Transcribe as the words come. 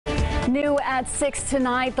New at 6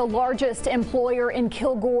 tonight, the largest employer in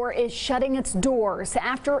Kilgore is shutting its doors.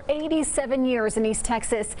 After 87 years in East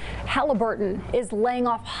Texas, Halliburton is laying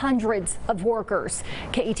off hundreds of workers.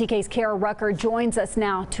 KETK's Kara Rucker joins us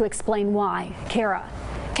now to explain why. Kara.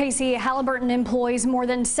 Casey, Halliburton employs more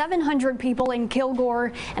than 700 people in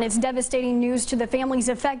Kilgore, and it's devastating news to the families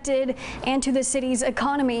affected and to the city's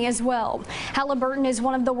economy as well. Halliburton is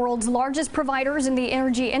one of the world's largest providers in the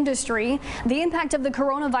energy industry. The impact of the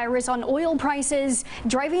coronavirus on oil prices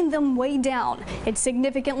driving them way down. It's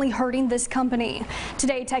significantly hurting this company.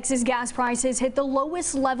 Today, Texas gas prices hit the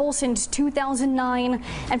lowest level since 2009,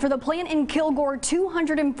 and for the plant in Kilgore,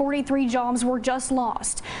 243 jobs were just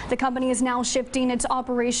lost. The company is now shifting its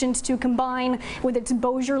operations to combine with its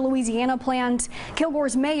Bossier, Louisiana plant.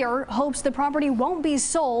 Kilgore's mayor hopes the property won't be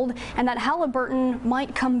sold and that Halliburton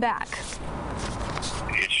might come back.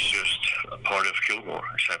 It's just a part of Kilgore.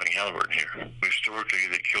 It's having Halliburton here. Historically,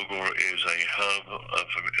 that Kilgore is a hub of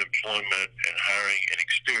employment and hiring and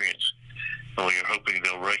experience. And we are hoping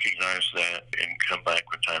they'll recognize that and come back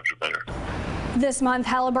when times are better. This month,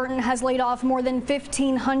 Halliburton has laid off more than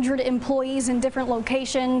 1,500 employees in different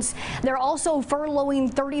locations. They're also furloughing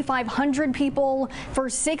 3,500 people for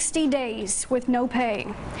 60 days with no pay.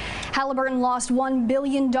 Halliburton lost $1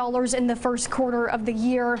 billion in the first quarter of the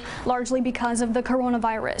year, largely because of the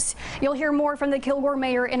coronavirus. You'll hear more from the Kilgore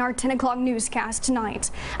mayor in our 10 o'clock newscast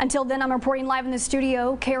tonight. Until then, I'm reporting live in the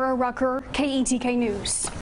studio, Kara Rucker, KETK News.